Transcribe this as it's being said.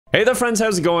Hey there friends,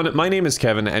 how's it going? My name is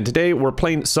Kevin, and today we're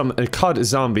playing some Cod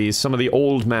Zombies, some of the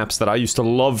old maps that I used to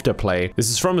love to play. This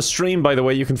is from a stream, by the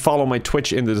way. You can follow my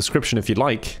Twitch in the description if you'd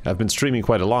like. I've been streaming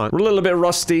quite a lot. We're a little bit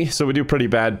rusty, so we do pretty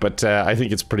bad, but I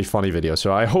think it's a pretty funny video,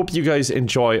 so I hope you guys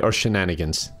enjoy our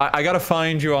shenanigans. I gotta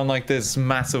find you on, like, this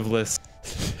massive list.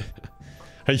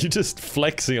 Are you just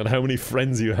flexing on how many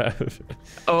friends you have?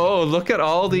 Oh, look at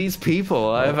all these people.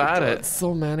 I've had it.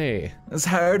 So many. It's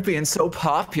hard being so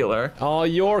popular. Oh,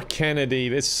 you're Kennedy.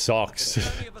 This sucks.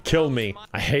 Kill me.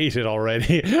 I hate it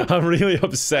already. I'm really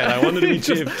upset. I wanted to be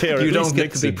JFK or You at don't least get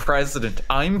Nixon. to be president.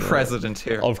 I'm president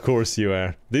here. Of course you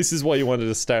are. This is why you wanted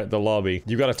to start the lobby.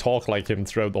 You gotta talk like him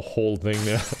throughout the whole thing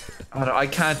now. I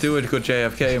can't do a good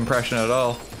JFK impression at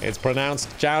all. It's pronounced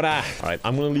Chowda. Alright,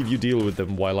 I'm gonna leave you deal with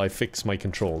them while I fix my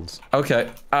controls. Okay,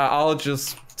 I'll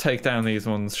just take down these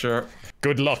ones, sure.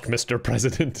 Good luck, Mr.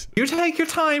 President. You take your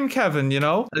time, Kevin, you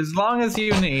know? As long as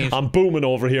you need. I'm booming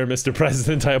over here, Mr.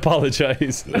 President. I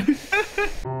apologize.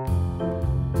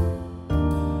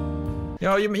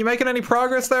 Yo, you making any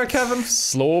progress there, Kevin?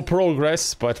 Slow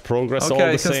progress, but progress all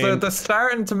Okay, the same. because they're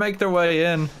starting to make their way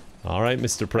in. Alright,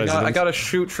 Mr. President. I gotta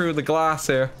shoot through the glass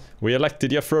here. We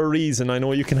elected you for a reason. I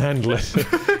know you can handle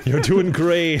it. You're doing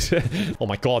great. Oh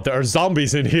my god, there are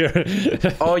zombies in here.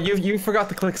 Oh, you forgot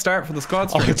to click start for the squad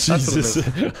stream. Oh Jesus,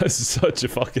 that's such a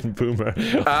fucking boomer.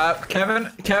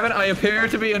 Kevin, I appear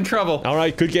to be in trouble.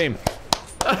 Alright, good game.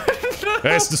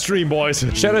 That's the stream, boys.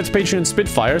 Shout out to Patreon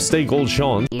Spitfire, Stay Gold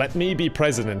Sean. Let me be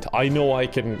president. I know I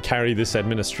can carry this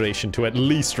administration to at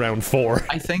least round 4.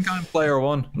 I think I'm player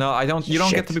 1. No, I don't. You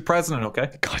don't get to be president,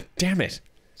 okay? God damn it.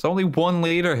 There's only one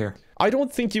leader here. I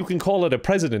don't think you can call it a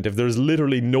president if there's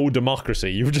literally no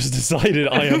democracy. You've just decided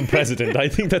I am president. I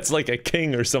think that's like a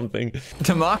king or something.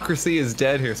 Democracy is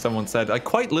dead here, someone said. Like,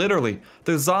 quite literally.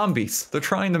 They're zombies. They're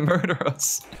trying to murder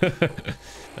us.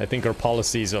 I think our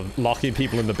policies of locking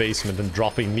people in the basement and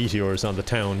dropping meteors on the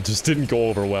town just didn't go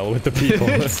over well with the people.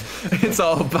 It's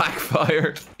all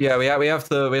backfired. Yeah, we have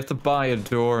to buy a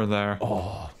door there.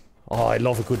 Oh, I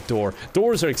love a good door.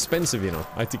 Doors are expensive, you know.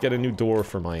 I have to get a new door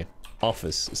for my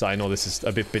office. So I know this is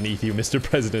a bit beneath you, Mr.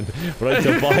 President, but I have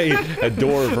to buy a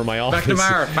door for my office.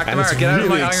 McNamara, get out of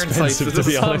my iron sights. There's a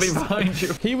zombie behind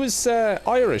you. He was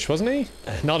Irish, wasn't he?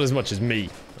 Not as much as me.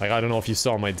 Like, I don't know if you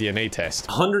saw my DNA test.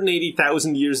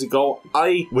 180,000 years ago,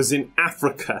 I was in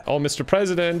Africa. Oh, Mr.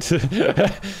 President.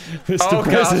 Mr.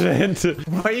 President.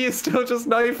 Why are you still just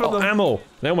knifing them? Ammo.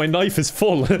 Now my knife is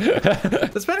full.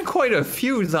 There's been quite a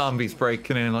few zombies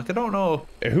breaking in. Like, I don't know.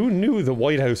 Who knew the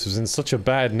White House was in such a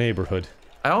bad neighborhood?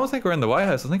 I don't think we're in the White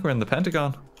House. I think we're in the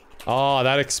Pentagon. Oh,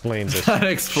 that explains it. That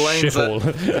explains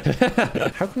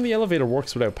it. How come the elevator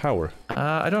works without power?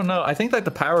 I don't know. I think like the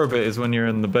power bit is when you're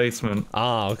in the basement.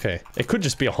 Ah, okay. It could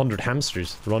just be 100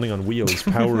 hamsters running on wheels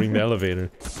powering the elevator.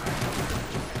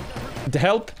 To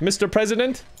help, Mr.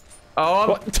 President? Oh,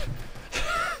 what?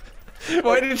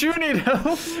 Why did you need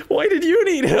help? Why did you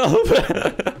need help?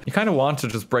 You kind of want to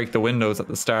just break the windows at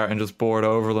the start and just board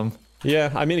over them.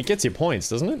 Yeah, I mean, it gets you points,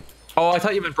 doesn't it? Oh, I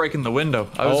thought you meant breaking the window.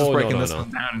 I was just breaking this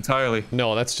one down entirely.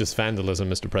 No, that's just vandalism,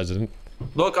 Mr. President.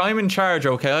 Look, I'm in charge,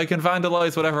 okay? I can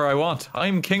vandalize whatever I want.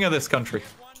 I'm king of this country.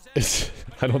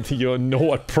 I don't think you know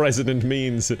what president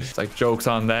means. It's like, joke's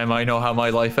on them. I know how my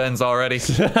life ends already.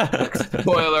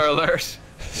 Spoiler alert.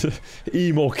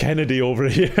 Emo Kennedy over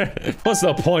here. What's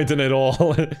the point in it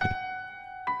all?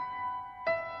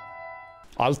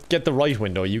 I'll get the right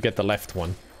window, you get the left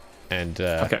one. And,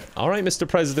 okay. Alright, Mr.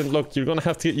 President, look, you're gonna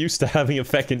have to get used to having a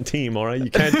feckin' team, alright?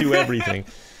 You can't do everything.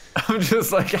 I'm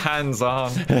just, like,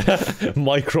 hands-on.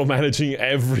 Micromanaging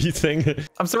everything.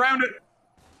 I'm surrounded!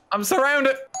 I'm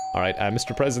surrounded! Alright,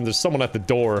 Mr. President, there's someone at the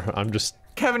door. I'm just...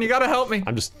 Kevin, you gotta help me!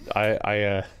 I'm just...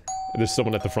 there's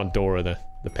someone at the front door of the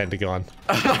Pentagon.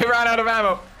 I ran out of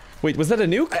ammo! Wait, was that a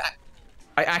nuke?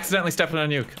 I accidentally stepped on a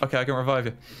nuke. Okay, I can revive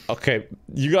you. Okay,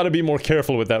 you gotta be more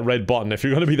careful with that red button. If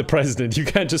you're gonna be the president, you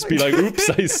can't just be like, oops,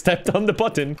 I stepped on the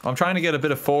button. I'm trying to get a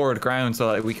bit of forward ground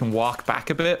so that we can walk back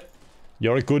a bit.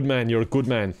 You're a good man, you're a good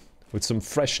man. With some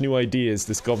fresh new ideas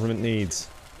this government needs.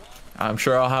 I'm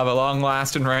sure I'll have a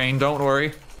long-lasting reign, don't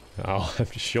worry. Oh,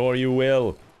 I'm sure you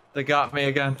will. They got me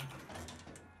again.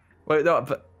 Wait, no,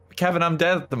 but Kevin, I'm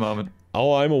dead at the moment.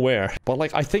 Oh, I'm aware. But,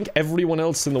 like, I think everyone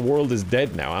else in the world is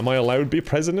dead now. Am I allowed to be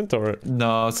president, or...?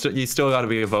 No, you still gotta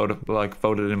be voted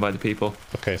in by the people.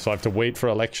 Okay, so I have to wait for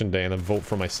election day and then vote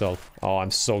for myself. Oh,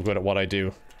 I'm so good at what I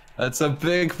do. That's a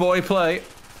big boy play.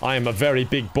 I am a very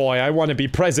big boy. I want to be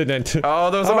president.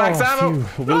 Oh, there's a max ammo.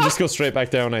 We'll just go straight back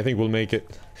down. I think we'll make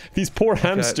it. These poor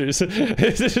hamsters.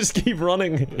 They just keep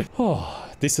running. Oh,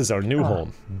 this is our new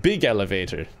home. Big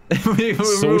elevator. We're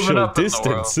Social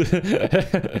distance.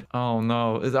 Oh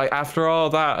no. After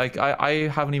all that, I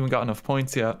haven't even got enough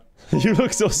points yet. You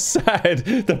look so sad.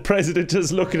 The president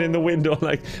just looking in the window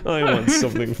like, I want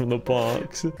something from the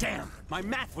box. Damn, my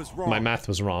math was wrong. My math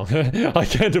was wrong. I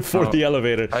can't afford the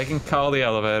elevator. I can call the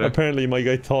elevator. Apparently my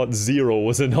guy thought 0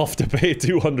 was enough to pay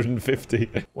 250.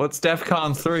 What's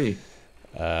DEFCON 3?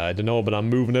 I don't know, but I'm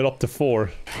moving it up to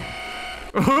 4.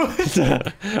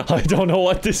 I don't know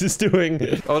what this is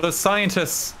doing. Oh, the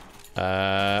scientists.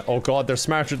 Oh god, they're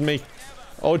smarter than me.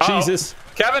 Oh Jesus.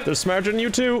 Kevin! They're smarter than you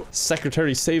too.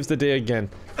 Secretary saves the day again.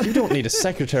 You don't need a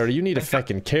secretary, you need a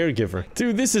fucking caregiver.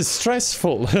 Dude, this is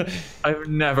stressful. I've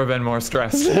never been more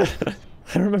stressed.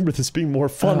 I remember this being more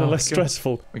fun and less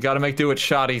stressful. We gotta make do with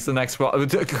shotties the next one.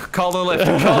 Call the lift.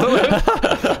 Call the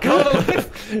lift. Call the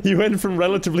lift. You went from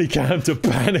relatively calm to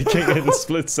panicking in a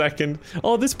split second.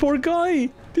 Oh, this poor guy.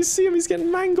 Do you see him? He's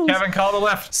getting mangled. Kevin, call the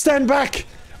lift. Stand back.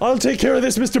 I'll take care of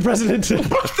this, Mr. President.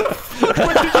 What the fuck?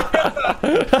 When did you get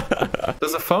that?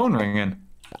 There's a phone ringing.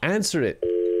 Answer it.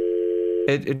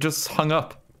 It just hung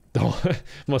up. Oh,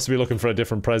 must be looking for a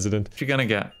different president. What you gonna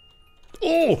get?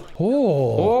 Oh!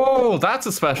 Oh, that's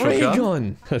a special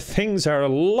gun. Things are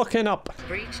looking up.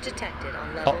 Breach detected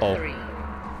on level 3.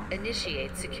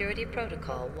 Initiate security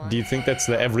protocol 1. Do you think that's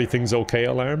the everything's okay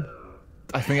alarm?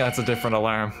 I think that's a different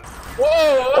alarm.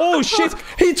 Whoa! Oh shit!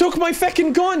 He took my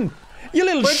feckin' gun! You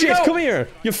little shit, come here!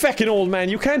 You feckin' old man,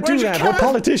 you can't do that, we're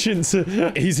politicians!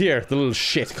 He's here, the little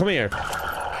shit, come here.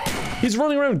 He's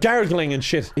running around gargling and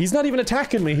shit. He's not even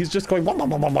attacking me, he's just going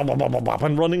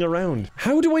and running around.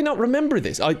 How do I not remember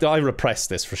this? I repressed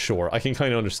this for sure. I can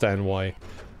kind of understand why.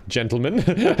 Gentlemen.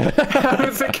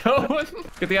 How's it going?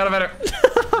 Get the elevator.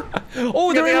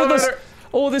 Oh, they're in with us!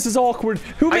 Oh, this is awkward.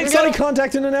 Who makes eye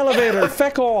contact in an elevator?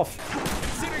 Feck off.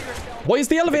 Why is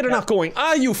the elevator not going?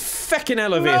 Ah, you feckin'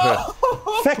 elevator. No.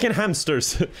 Feckin'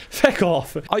 hamsters. Feck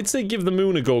off. I'd say give the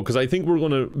moon a go, because I think we're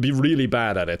gonna be really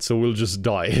bad at it, so we'll just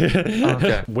die.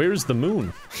 Okay. Where's the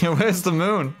moon? Where's the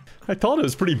moon? I thought it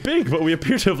was pretty big, but we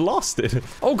appear to have lost it.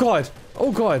 Oh god.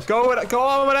 Oh god. Go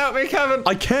on without me, Kevin.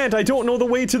 I can't. I don't know the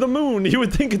way to the moon. You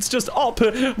would think it's just up,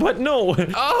 but no.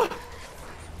 Oh.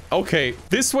 Okay.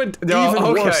 This went even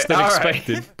worse than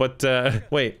expected. Right. But,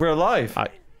 wait. We're alive.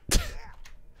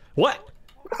 What?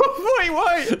 Wait,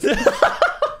 what?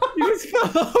 You just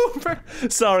fell over.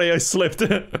 Sorry, I slipped.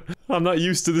 I'm not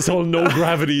used to this whole no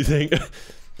gravity thing.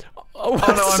 Oh, what's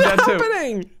no, I'm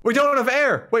happening? Dead too. We don't have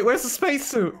air. Wait, where's the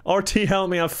spacesuit? RT, help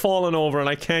me. I've fallen over and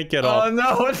I can't get up. Oh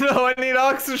no, I need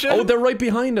oxygen. Oh, they're right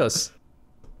behind us.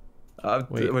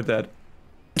 We're dead.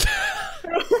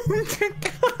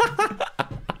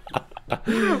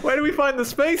 Where do we find the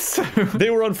spacesuit? They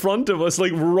were in front of us,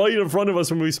 like right in front of us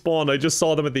when we spawned. I just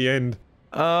saw them at the end.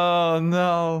 Oh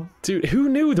no. Dude, who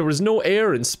knew there was no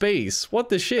air in space? What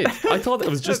the shit? I thought it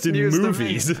was just in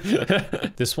movies.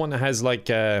 This one has like,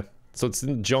 so it's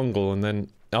in the jungle and then...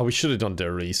 Oh, we should have done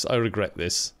Reese. I regret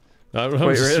this. I'm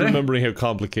just remembering how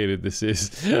complicated this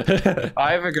is.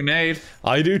 I have a grenade.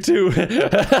 I do too.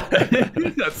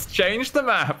 Let's change the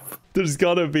map. There's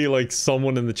gotta be like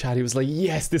someone in the chat who was like,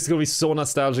 yes, this is gonna be so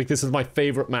nostalgic. This is my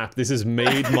favorite map. This has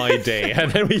made my day.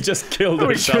 And then we just killed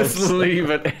ourselves. We just leave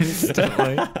it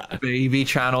instantly. Baby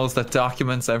channels that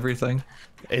documents everything.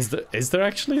 Is there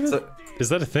actually? Is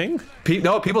that a thing?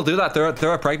 No, people do that. There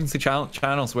are pregnancy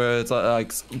channels where it's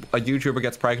like a YouTuber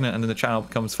gets pregnant and then the channel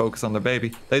becomes focused on their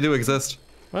baby. They do exist.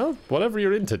 Well, whatever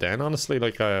you're into, Dan. Honestly,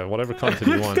 like whatever content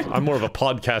you want. I'm more of a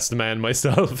podcast man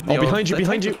myself. Oh, behind you,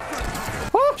 behind you.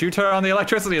 Did you turn on the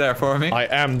electricity there for me? I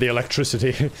am the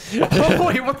electricity. Oh,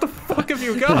 wait, what the fuck have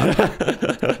you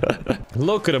got?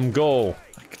 Look at him go.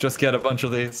 I could just get a bunch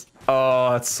of these.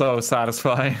 Oh, it's so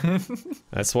satisfying.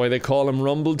 That's why they call them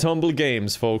Rumble Tumble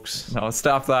Games, folks. No,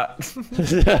 stop that.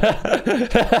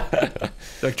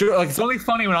 like, it's only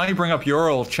funny when I bring up your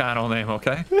old channel name,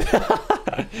 okay?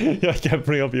 Yeah, I can't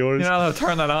bring up yours. You're not allowed to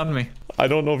turn that on me. I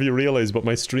don't know if you realize, but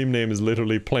my stream name is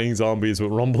literally Playing Zombies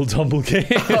with Rumble Tumble Games.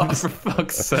 Oh, for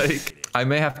fuck's sake. I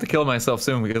may have to kill myself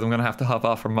soon because I'm gonna have to hop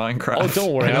off from Minecraft. Oh,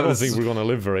 don't worry. I don't think we're gonna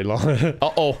live very long.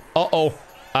 Uh-oh.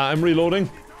 I'm reloading.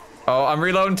 Oh, I'm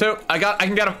reloading too. I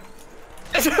can get him.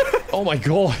 Oh my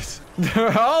god.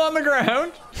 They're all on the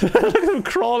ground. Look at them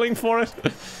crawling for it.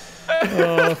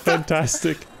 Oh,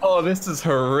 fantastic. Oh, this is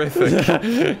horrific.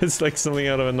 It's like something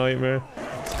out of a nightmare.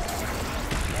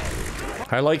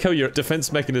 I like how your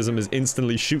defense mechanism is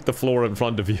instantly shoot the floor in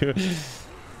front of you.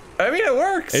 I mean, it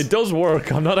works. It does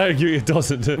work. I'm not arguing it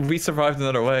doesn't. We survived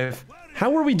another wave.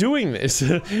 How are we doing this?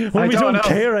 When we don't don't know.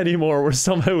 care anymore, we're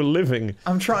somehow living.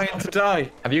 I'm trying to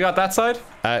die. Have you got that side?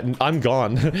 I'm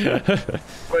gone.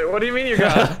 Wait, what do you mean you're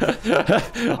gone?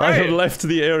 I have left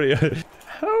the area.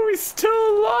 How are we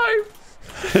still alive?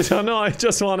 I don't know, I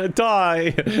just want to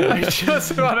die. I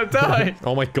just want to die.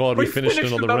 Oh my god, we finished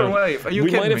another round. Wave. Are you We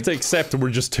kidding might have me? to accept that we're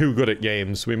just too good at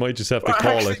games. We might just have to We're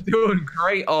call actually it. doing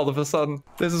great all of a sudden.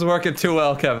 This is working too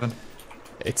well, Kevin.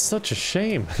 It's such a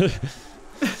shame.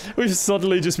 We've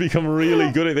suddenly just become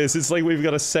really good at this. It's like we've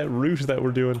got a set route that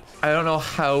we're doing. I don't know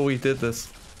how we did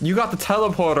this. You got the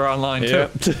teleporter online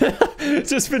too.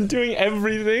 Just been doing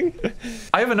everything.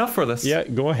 I have enough for this. Yeah,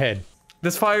 go ahead.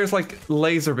 This fires like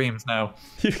laser beams now.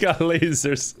 You've got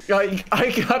lasers. I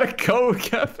gotta go,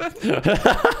 Kevin.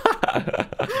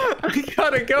 I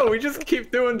gotta go. We just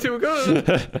keep doing too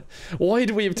good. Why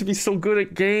do we have to be so good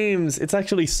at games? It's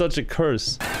actually such a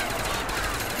curse.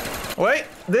 Wait,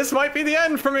 this might be the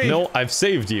end for me. No, I've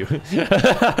saved you.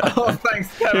 Oh,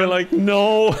 thanks, Kevin. You're like,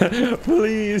 no,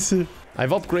 please.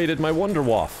 I've upgraded my Wonder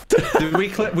Waff. Dude, we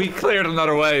cleared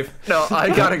another wave. No, I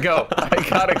gotta go. I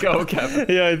gotta go, Kevin.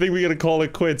 Yeah, I think we gotta call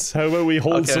it quits. How about we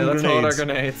hold Okay, some let's grenades? hold our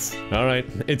grenades. All right,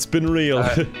 it's been real. All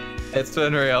right. It's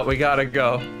been real. We gotta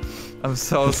go. I'm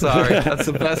so sorry. That's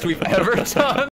the best we've ever done.